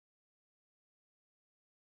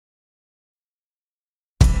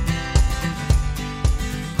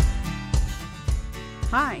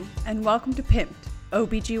Hi, and welcome to Pimped,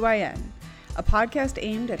 OBGYN, a podcast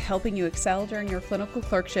aimed at helping you excel during your clinical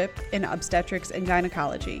clerkship in obstetrics and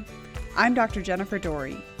gynecology. I'm Dr. Jennifer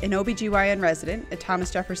Dory, an OBGYN resident at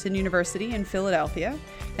Thomas Jefferson University in Philadelphia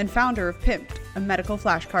and founder of Pimped, a medical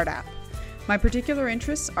flashcard app. My particular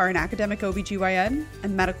interests are in academic OBGYN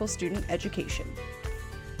and medical student education.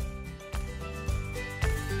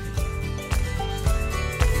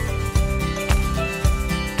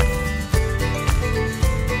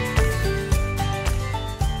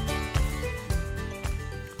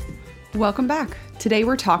 Welcome back. Today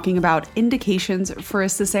we're talking about indications for a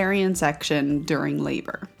cesarean section during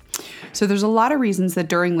labor. So there's a lot of reasons that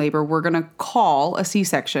during labor we're going to call a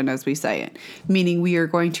C-section, as we say it, meaning we are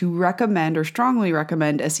going to recommend or strongly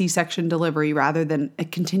recommend a C-section delivery rather than a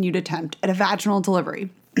continued attempt at a vaginal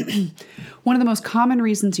delivery. One of the most common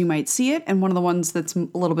reasons you might see it, and one of the ones that's a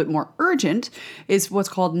little bit more urgent, is what's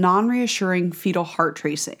called non-reassuring fetal heart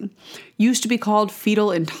tracing. Used to be called fetal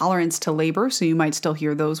intolerance to labor, so you might still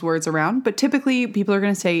hear those words around, but typically people are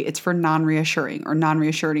going to say it's for non-reassuring or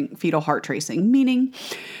non-reassuring fetal heart tracing, meaning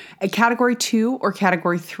a category 2 or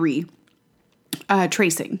category 3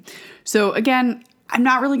 tracing. So again, I'm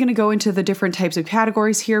not really going to go into the different types of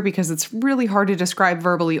categories here because it's really hard to describe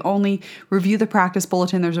verbally only. Review the practice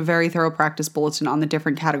bulletin. There's a very thorough practice bulletin on the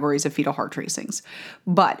different categories of fetal heart tracings.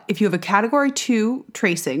 But if you have a category 2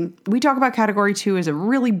 tracing, we talk about category 2 as a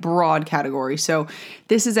really broad category. So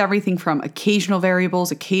this is everything from occasional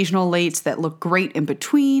variables, occasional lates that look great in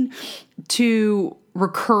between, to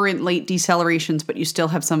recurrent late decelerations, but you still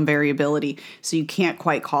have some variability, so you can't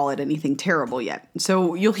quite call it anything terrible yet.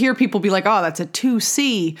 So you'll hear people be like, oh, that's a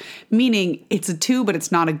 2C, meaning it's a 2, but it's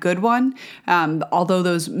not a good one. Although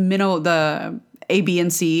the A, B,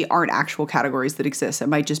 and C aren't actual categories that exist. It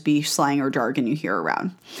might just be slang or jargon you hear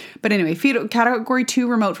around. But anyway, category 2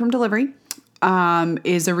 remote from delivery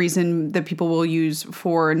is a reason that people will use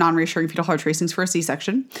for non-reassuring fetal heart tracings for a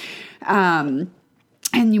C-section.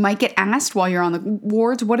 And you might get asked while you're on the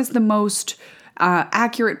wards, what is the most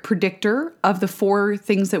accurate predictor of the 4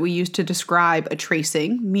 things that we use to describe a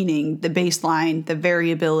tracing, meaning the baseline, the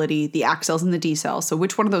variability, the accels, and the decels. So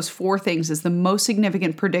which one of those 4 things is the most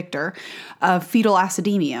significant predictor of fetal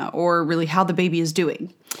acidemia, or really how the baby is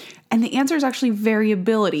doing? And the answer is actually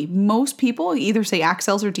variability. Most people either say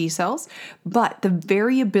accels or decels, but the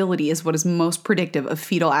variability is what is most predictive of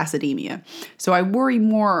fetal acidemia. So I worry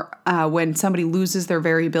more when somebody loses their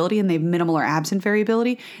variability and they have minimal or absent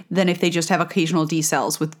variability than if they just have occasional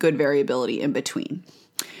decels with good variability in between.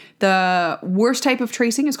 The worst type of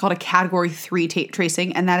tracing is called a category 3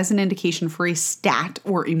 tracing, and that is an indication for a stat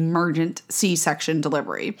or emergent C-section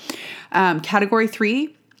delivery. Category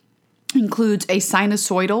 3 includes a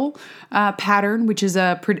sinusoidal pattern, which is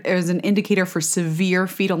an indicator for severe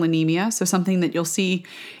fetal anemia. So something that you'll see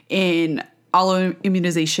in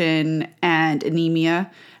alloimmunization and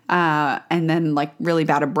anemia, and then like really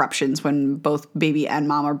bad abruptions when both baby and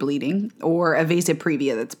mom are bleeding, or a vasa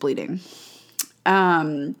previa that's bleeding.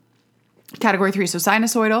 Category 3, so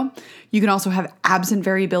sinusoidal. You can also have absent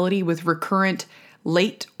variability with recurrent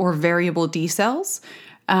late or variable decels.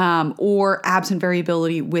 Or absent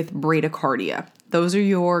variability with bradycardia. Those are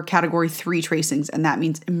your category 3 tracings, and that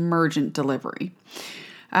means emergent delivery.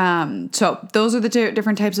 So those are the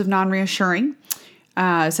different types of non-reassuring.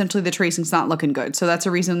 Essentially, the tracing's not looking good. So that's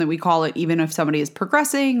a reason that we call it even if somebody is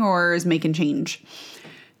progressing or is making change.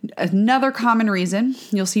 Another common reason,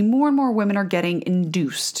 you'll see more and more women are getting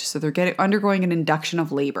induced. So they're undergoing an induction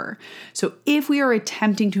of labor. So if we are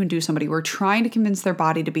attempting to induce somebody, we're trying to convince their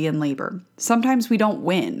body to be in labor. Sometimes we don't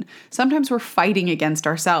win. Sometimes we're fighting against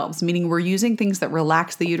ourselves, meaning we're using things that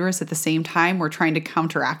relax the uterus at the same time. We're trying to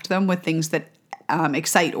counteract them with things that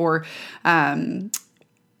excite or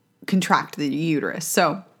contract the uterus.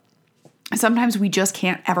 So sometimes we just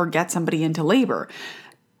can't ever get somebody into labor.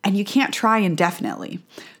 And you can't try indefinitely.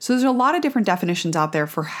 So there's a lot of different definitions out there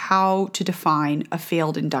for how to define a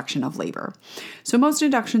failed induction of labor. So most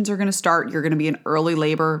inductions are going to start, you're going to be in early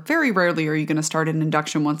labor. Very rarely are you going to start an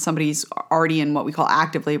induction once somebody's already in what we call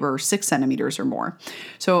active labor, or 6 centimeters or more.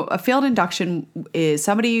 So a failed induction is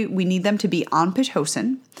we need them to be on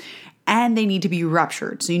Pitocin, and they need to be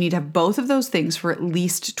ruptured. So you need to have both of those things for at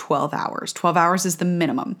least 12 hours. 12 hours is the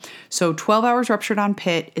minimum. So 12 hours ruptured on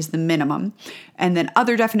pit is the minimum. And then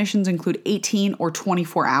other definitions include 18 or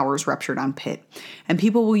 24 hours ruptured on pit. And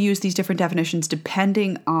people will use these different definitions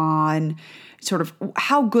depending on sort of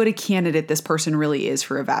how good a candidate this person really is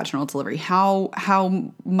for a vaginal delivery, how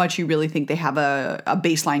much you really think they have a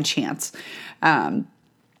baseline chance.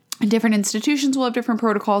 Different institutions will have different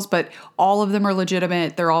protocols, but all of them are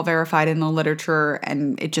legitimate. They're all verified in the literature,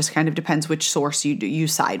 and it just kind of depends which source you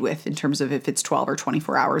side with in terms of if it's 12 or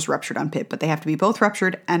 24 hours ruptured on PIP. But they have to be both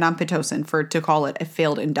ruptured and on Pitocin to call it a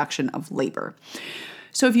failed induction of labor.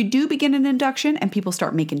 So if you do begin an induction and people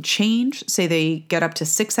start making change, say they get up to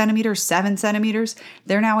 6 centimeters, 7 centimeters,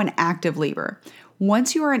 they're now in active labor.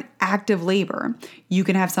 Once you are in active labor, you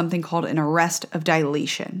can have something called an arrest of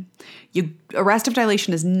dilation. Arrest of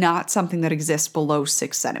dilation is not something that exists below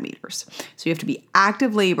 6 centimeters. So you have to be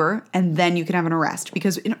active labor, and then you can have an arrest.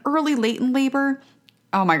 Because in early latent labor,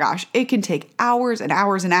 oh my gosh, it can take hours and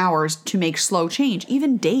hours and hours to make slow change,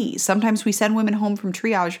 even days. Sometimes we send women home from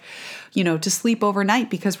triage, to sleep overnight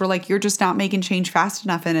because we're like, you're just not making change fast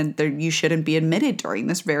enough, and you shouldn't be admitted during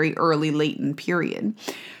this very early latent period.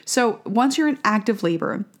 So once you're in active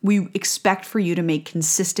labor, we expect for you to make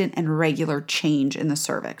consistent and regular change in the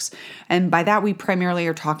cervix. And by that, we primarily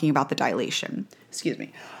are talking about the dilation. Excuse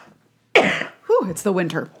me. Whew, it's the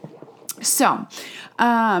winter. So,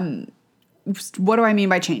 what do I mean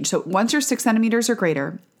by change? So once you're 6 centimeters or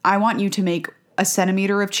greater, I want you to make a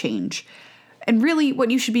centimeter of change. And really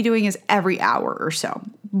what you should be doing is every hour or so.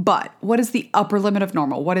 But what is the upper limit of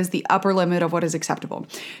normal? What is the upper limit of what is acceptable?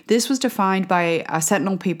 This was defined by a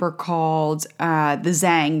Sentinel paper called the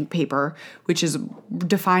Zhang paper, which is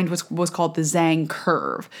defined was called the Zhang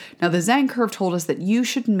curve. Now the Zhang curve told us that you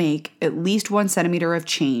should make at least 1 centimeter of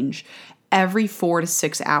change every 4 to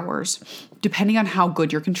 6 hours, depending on how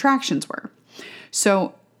good your contractions were.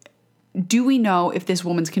 So do we know if this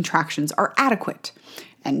woman's contractions are adequate?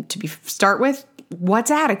 And start with,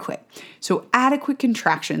 what's adequate? So adequate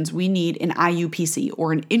contractions, we need an IUPC,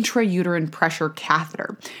 or an intrauterine pressure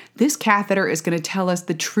catheter. This catheter is going to tell us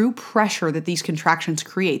the true pressure that these contractions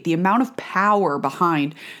create, the amount of power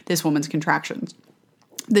behind this woman's contractions.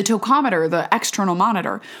 The tachometer, the external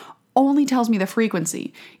monitor, only tells me the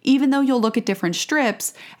frequency, even though you'll look at different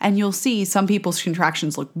strips and you'll see some people's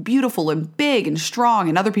contractions look beautiful and big and strong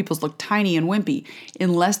and other people's look tiny and wimpy.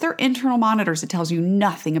 Unless they're internal monitors, it tells you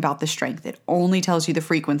nothing about the strength. It only tells you the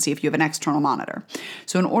frequency if you have an external monitor.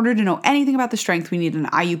 So in order to know anything about the strength, we need an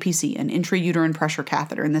IUPC, an intrauterine pressure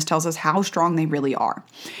catheter, and this tells us how strong they really are.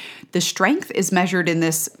 The strength is measured in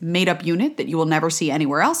this made-up unit that you will never see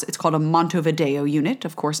anywhere else. It's called a Montevideo unit,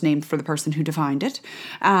 of course named for the person who defined it.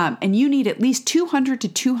 And you need at least 200 to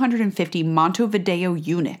 250 Montevideo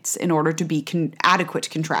units in order to be adequate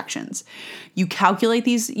contractions. You calculate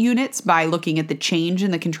these units by looking at the change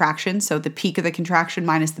in the contraction, so the peak of the contraction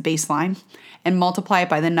minus the baseline, and multiply it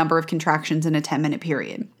by the number of contractions in a 10-minute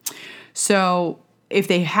period. So if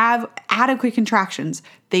they have adequate contractions,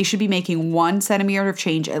 they should be making 1 centimeter of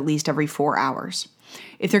change at least every 4 hours.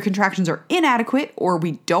 If their contractions are inadequate, or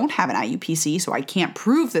we don't have an IUPC, so I can't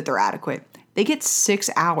prove that they're adequate, they get 6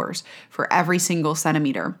 hours for every single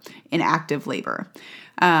centimeter in active labor.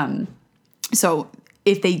 So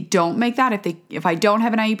if they don't make that, if I don't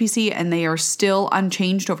have an IUPC and they are still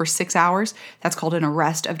unchanged over 6 hours, that's called an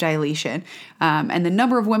arrest of dilation. And the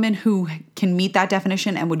number of women who can meet that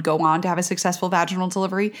definition and would go on to have a successful vaginal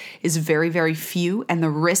delivery is very, very few. And the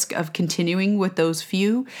risk of continuing with those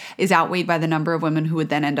few is outweighed by the number of women who would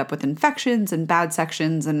then end up with infections and bad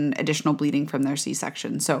sections and additional bleeding from their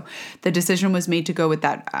C-section. So the decision was made to go with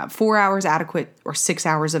that 4 hours adequate or 6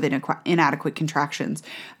 hours of inadequate contractions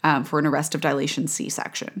for an arrest of dilation C-section.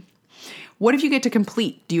 What if you get to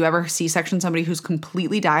complete? Do you ever C-section somebody who's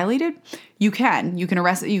completely dilated? You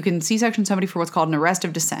can C-section somebody for what's called an arrest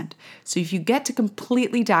of descent. So if you get to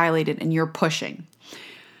completely dilated and you're pushing,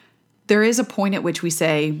 there is a point at which we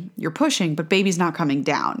say you're pushing, but baby's not coming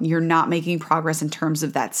down. You're not making progress in terms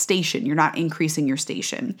of that station. You're not increasing your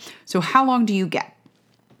station. So how long do you get?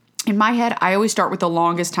 In my head, I always start with the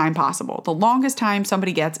longest time possible. The longest time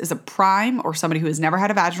somebody gets is a prime, or somebody who has never had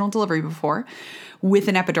a vaginal delivery before, with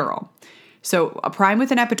an epidural. So a prime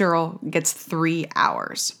with an epidural gets 3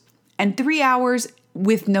 hours. And 3 hours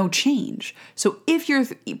with no change. So if you're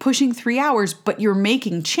pushing 3 hours, but you're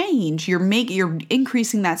making change, you're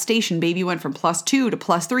increasing that station. Baby went from +2 to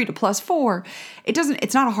 +3 to +4.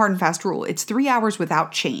 It's not a hard and fast rule. It's 3 hours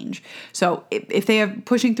without change. So if they are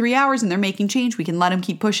pushing 3 hours and they're making change, we can let them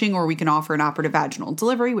keep pushing, or we can offer an operative vaginal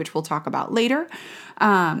delivery, which we'll talk about later.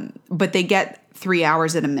 But they get 3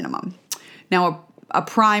 hours at a minimum. Now, a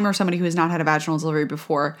prime, or somebody who has not had a vaginal delivery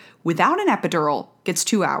before without an epidural, gets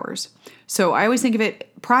 2 hours. So I always think of it,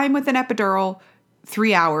 prime with an epidural,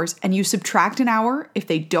 3 hours, and you subtract an hour if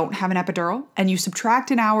they don't have an epidural, and you subtract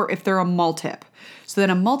an hour if they're a multip. So then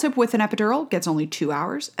a multip with an epidural gets only 2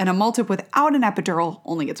 hours, and a multip without an epidural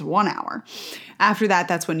only gets 1 hour. After that,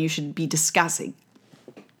 that's when you should be discussing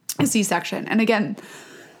a C-section. And again,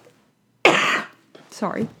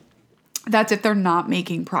 Sorry. That's if they're not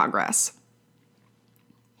making progress.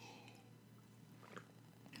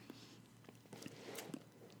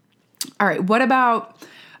 All right, what about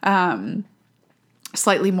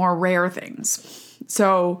slightly more rare things?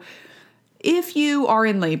 So if you are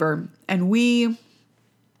in labor and we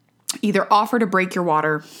either offer to break your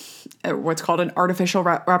water, what's called an artificial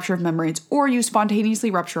rupture of membranes, or you spontaneously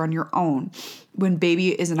rupture on your own when baby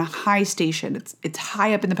is in a high station, it's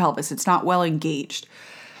high up in the pelvis, it's not well engaged,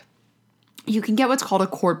 you can get what's called a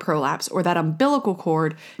cord prolapse, or that umbilical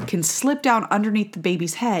cord can slip down underneath the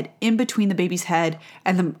baby's head, in between the baby's head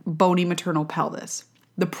and the bony maternal pelvis.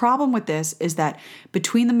 The problem with this is that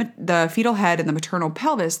between the fetal head and the maternal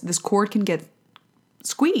pelvis, this cord can get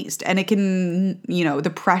squeezed, and it can,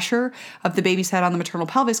 the pressure of the baby's head on the maternal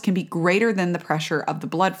pelvis can be greater than the pressure of the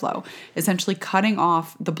blood flow, essentially cutting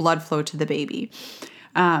off the blood flow to the baby.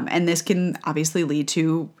 And this can obviously lead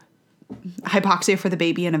to hypoxia for the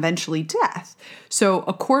baby and eventually death. So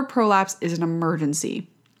a cord prolapse is an emergency.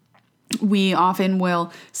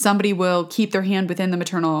 Somebody will keep their hand within the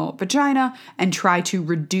maternal vagina and try to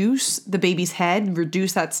reduce the baby's head,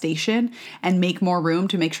 reduce that station, and make more room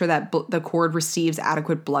to make sure that the cord receives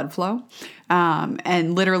adequate blood flow.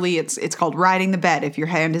 And literally it's called riding the bed. If your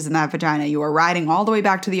hand is in that vagina, you are riding all the way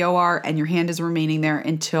back to the OR and your hand is remaining there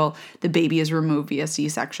until the baby is removed via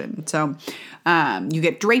C-section. So you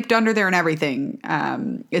get draped under there and everything.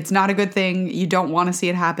 It's not a good thing. You don't want to see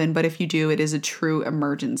it happen, but if you do, it is a true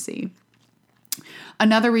emergency.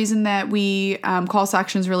 Another reason that we call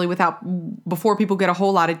sections really before people get a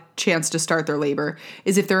whole lot of chance to start their labor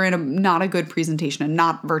is if they're in not a good presentation, a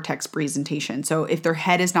not vertex presentation. So if their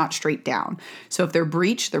head is not straight down. So if they're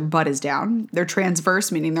breech, their butt is down. They're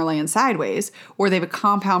transverse, meaning they're laying sideways, or they have a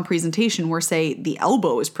compound presentation where, say, the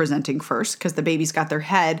elbow is presenting first because the baby's got their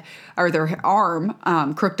head or their arm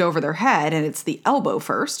crooked over their head and it's the elbow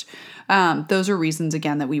first. Those are reasons,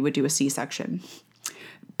 again, that we would do a C-section.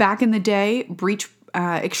 Back in the day, breech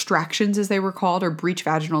extractions, as they were called, or breech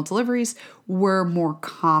vaginal deliveries, were more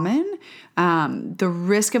common. The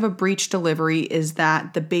risk of a breech delivery is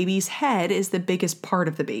that the baby's head is the biggest part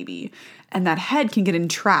of the baby, and that head can get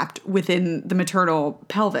entrapped within the maternal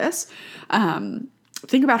pelvis.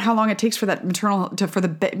 Think about how long it takes for that for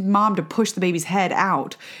the mom to push the baby's head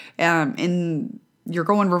out. You're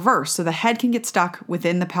going reverse. So the head can get stuck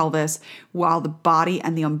within the pelvis while the body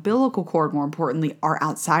and the umbilical cord, more importantly, are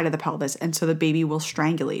outside of the pelvis. And so the baby will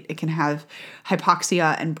strangulate. It can have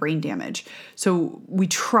hypoxia and brain damage. So we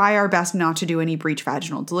try our best not to do any breech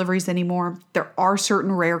vaginal deliveries anymore. There are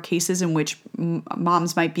certain rare cases in which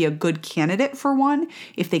moms might be a good candidate for one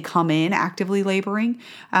if they come in actively laboring.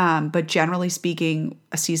 But generally speaking,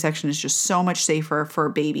 a C-section is just so much safer for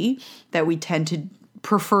a baby that we tend to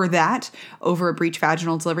prefer that over a breech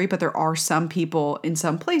vaginal delivery, but there are some people in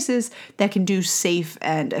some places that can do safe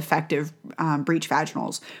and effective breech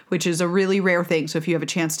vaginals, which is a really rare thing. So if you have a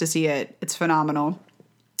chance to see it, it's phenomenal.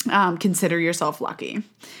 Consider yourself lucky.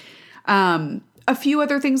 A few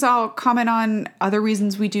other things I'll comment on, other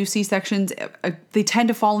reasons we do C-sections. They tend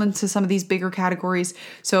to fall into some of these bigger categories.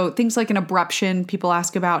 So things like an abruption, people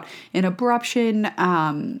ask about an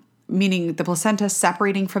abruption, meaning the placenta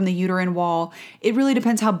separating from the uterine wall. It really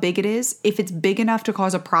depends how big it is. If it's big enough to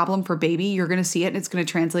cause a problem for baby, you're going to see it and it's going to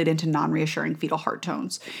translate into non-reassuring fetal heart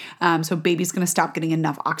tones. So baby's going to stop getting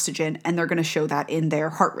enough oxygen and they're going to show that in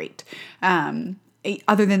their heart rate.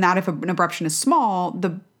 Other than that, if an abruption is small,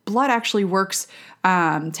 the blood actually works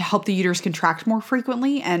to help the uterus contract more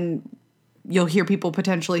frequently, and you'll hear people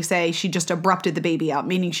potentially say she just abrupted the baby out,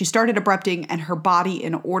 meaning she started abrupting and her body,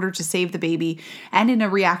 in order to save the baby and in a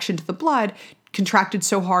reaction to the blood, contracted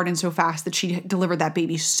so hard and so fast that she delivered that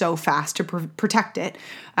baby so fast to protect it,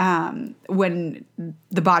 when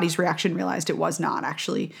the body's reaction realized it was not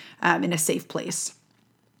actually in a safe place.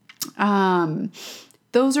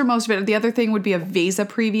 Those are most of it. The other thing would be a vasa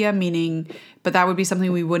previa, but that would be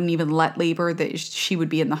something we wouldn't even let labor, that she would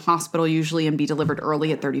be in the hospital usually and be delivered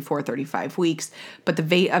early at 34, 35 weeks. But a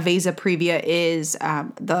vasa previa is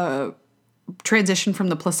the transition from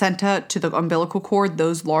the placenta to the umbilical cord,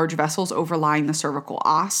 those large vessels overlying the cervical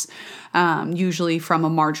os, usually from a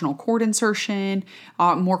marginal cord insertion,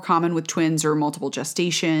 more common with twins or multiple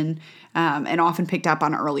gestation, and often picked up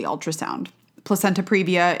on early ultrasound. Placenta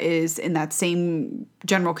previa is in that same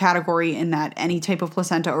general category, in that any type of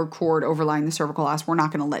placenta or cord overlying the cervical os, we're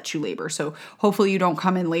not going to let you labor. So hopefully you don't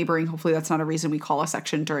come in laboring. Hopefully that's not a reason we call a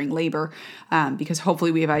section during labor, because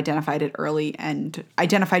hopefully we have identified it early and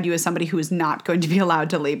identified you as somebody who is not going to be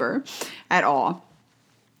allowed to labor at all.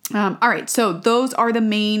 All right, so those are the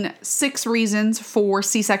main 6 reasons for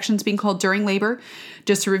C-sections being called during labor.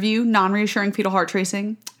 Just to review, non-reassuring fetal heart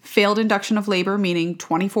tracing, failed induction of labor, meaning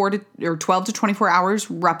 12 to 24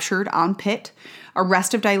 hours ruptured on pit,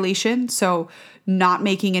 arrest of dilation, so not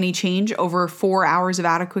making any change over 4 hours of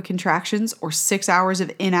adequate contractions or 6 hours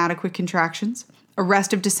of inadequate contractions,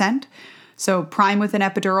 arrest of descent, so prime with an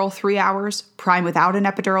epidural 3 hours, prime without an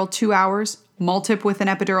epidural 2 hours, multip with an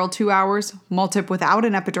epidural 2 hours, multip without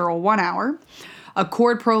an epidural 1 hour, a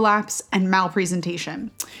cord prolapse, and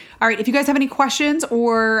malpresentation. All right, if you guys have any questions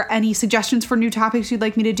or any suggestions for new topics you'd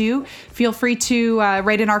like me to do, feel free to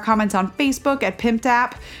write in our comments on Facebook at Pimped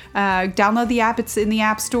App. Download the app. It's in the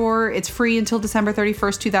App Store. It's free until December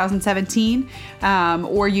 31st, 2017,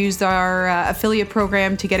 or use our affiliate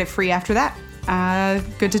program to get it free after that.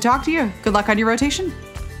 Good to talk to you. Good luck on your rotation.